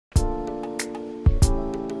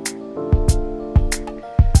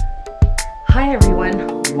Hi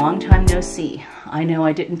everyone, long time no see. I know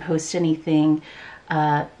I didn't post anything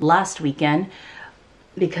last weekend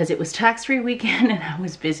because it was tax-free weekend and I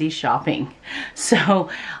was busy shopping. So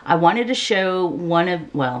I wanted to show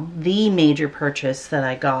the major purchase that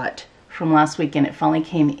I got from last weekend. It finally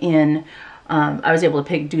came in. I was able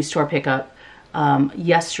to do store pickup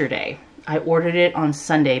yesterday. I ordered it on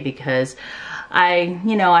Sunday because I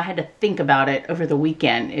had to think about it over the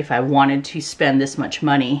weekend if I wanted to spend this much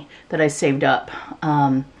money that I saved up.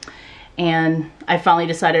 And I finally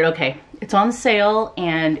decided, okay, it's on sale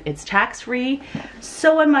and it's tax-free,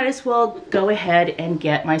 so I might as well go ahead and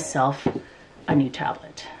get myself a new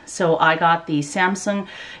tablet. So I got the Samsung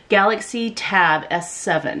Galaxy Tab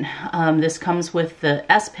S7. This comes with the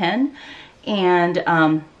S Pen, and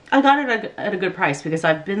I got it at a good price because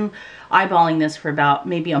I've been eyeballing this for about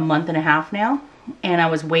maybe a month and a half now, and I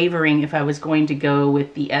was wavering if I was going to go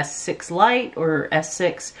with the S6 Lite or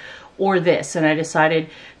S6 or this, and I decided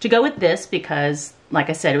to go with this because, like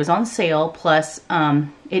I said, it was on sale, plus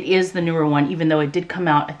it is the newer one, even though it did come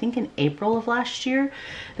out I think in April of last year.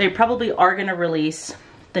 They probably are going to release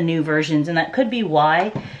the new versions, and that could be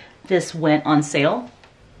why this went on sale,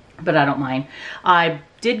 but I don't mind. I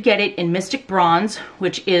did get it in Mystic Bronze,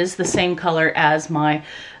 which is the same color as my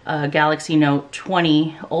Galaxy Note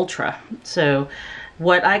 20 Ultra. So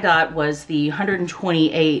what I got was the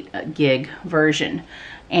 128 gig version.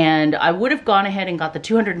 And I would have gone ahead and got the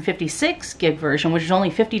 256 gig version, which is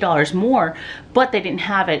only $50 more, but they didn't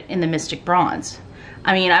have it in the Mystic Bronze.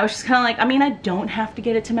 I mean, I was just kind of like, I don't have to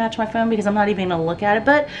get it to match my phone because I'm not even gonna look at it,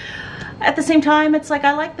 but at the same time, it's like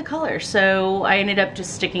I like the color, so I ended up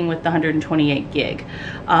just sticking with the 128 gig.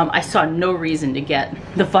 I saw no reason to get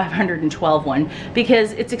the 512 one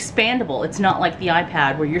because it's expandable. It's not like the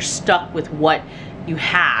iPad where you're stuck with what you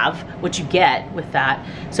have, what you get with that.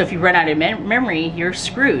 So if you run out of memory, you're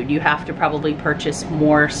screwed. You have to probably purchase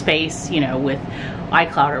more space, with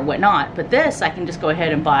iCloud or whatnot. But this, I can just go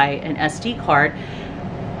ahead and buy an SD card,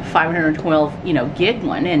 512, gig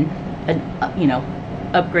one, and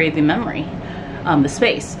upgrade the memory, the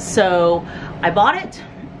space. So I bought it,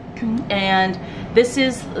 and this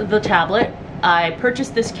is the tablet. I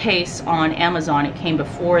purchased this case on Amazon. It came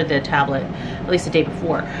before the tablet, at least the day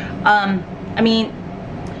before.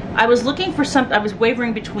 I was looking for something. I was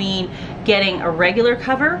wavering between getting a regular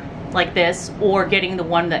cover like this or getting the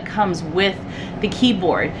one that comes with the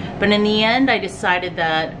keyboard. But in the end, I decided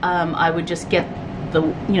that I would just get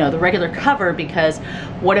the regular cover, because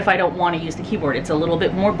what if I don't want to use the keyboard? It's a little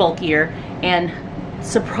bit more bulkier, and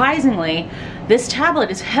surprisingly, this tablet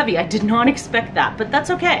is heavy. I did not expect that, but that's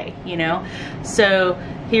okay, So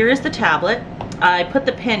here is the tablet. I put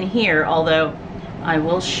the pen here, although I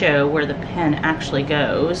will show where the pen actually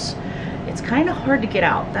goes. It's kind of hard to get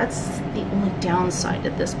out. That's the only downside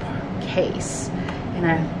of this case, and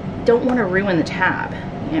I don't want to ruin the tab.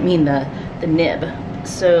 The nib.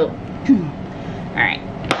 So all right,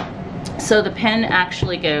 so the pen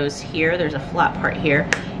actually goes here. There's a flat part here,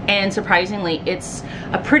 and surprisingly, it's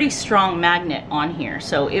a pretty strong magnet on here,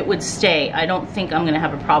 so it would stay. I don't think I'm gonna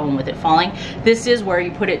have a problem with it falling. This is where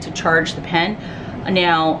you put it to charge the pen.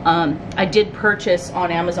 Now, I did purchase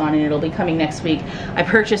on Amazon, and it'll be coming next week, I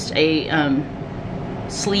purchased a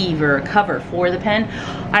sleeve or a cover for the pen.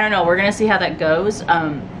 I don't know, we're gonna see how that goes.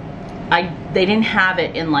 They didn't have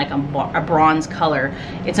it in like a bronze color.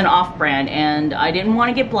 It's an off-brand, and I didn't want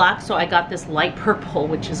to get black, so I got this light purple,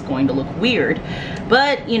 which is going to look weird.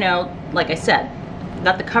 But, like I said,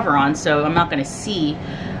 got the cover on, so I'm not going to see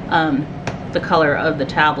the color of the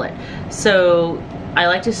tablet. So I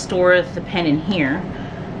like to store the pen in here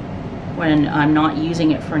when I'm not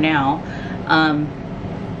using it for now.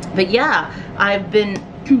 But yeah, I've been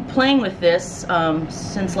playing with this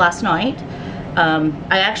since last night.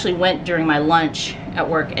 I actually went during my lunch at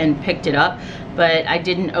work and picked it up, but I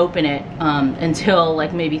didn't open it until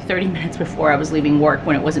like maybe 30 minutes before I was leaving work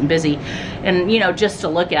when it wasn't busy, and just to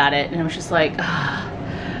look at it, and I was just like,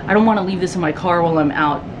 I don't want to leave this in my car while I'm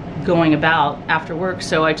out going about after work,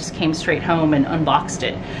 so I just came straight home and unboxed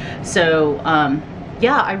it. So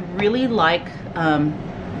yeah, I really like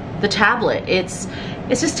the tablet. It's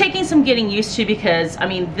just taking some getting used to, because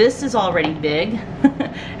this is already big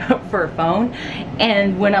for a phone,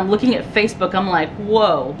 and when I'm looking at Facebook, I'm like,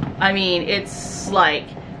 whoa. It's like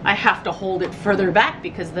I have to hold it further back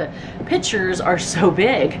because the pictures are so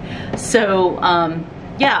big. So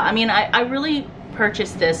yeah, I really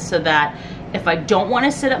purchased this so that if I don't want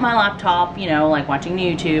to sit at my laptop, like watching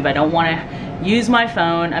YouTube, I don't want to use my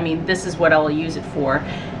phone, this is what I'll use it for.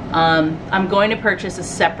 I'm going to purchase a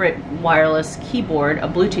separate wireless keyboard, a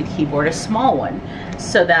Bluetooth keyboard, a small one,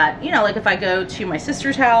 so that, like if I go to my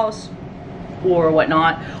sister's house or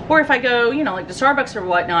whatnot. Or if I go, you know, like to Starbucks or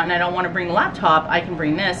whatnot and I don't want to bring the laptop, I can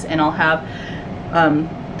bring this and I'll have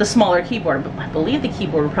the smaller keyboard. But I believe the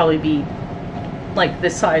keyboard would probably be like the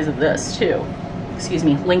size of this too. Excuse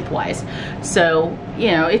me, lengthwise. So,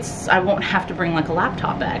 you know, I won't have to bring like a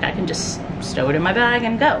laptop bag. I can just stow it in my bag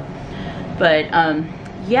and go. But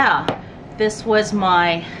yeah, this was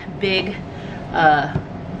my big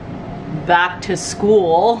back to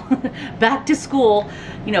school,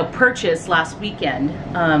 you know, purchase last weekend,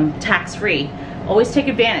 tax-free. Always take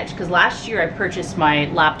advantage, because last year I purchased my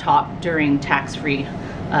laptop during tax-free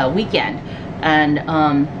weekend. And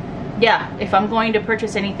yeah, if I'm going to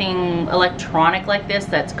purchase anything electronic like this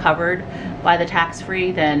that's covered by the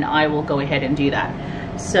tax-free, then I will go ahead and do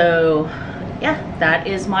that. So yeah, that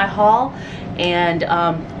is my haul, and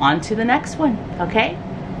on to the next one. Okay,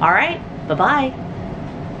 all right, bye-bye.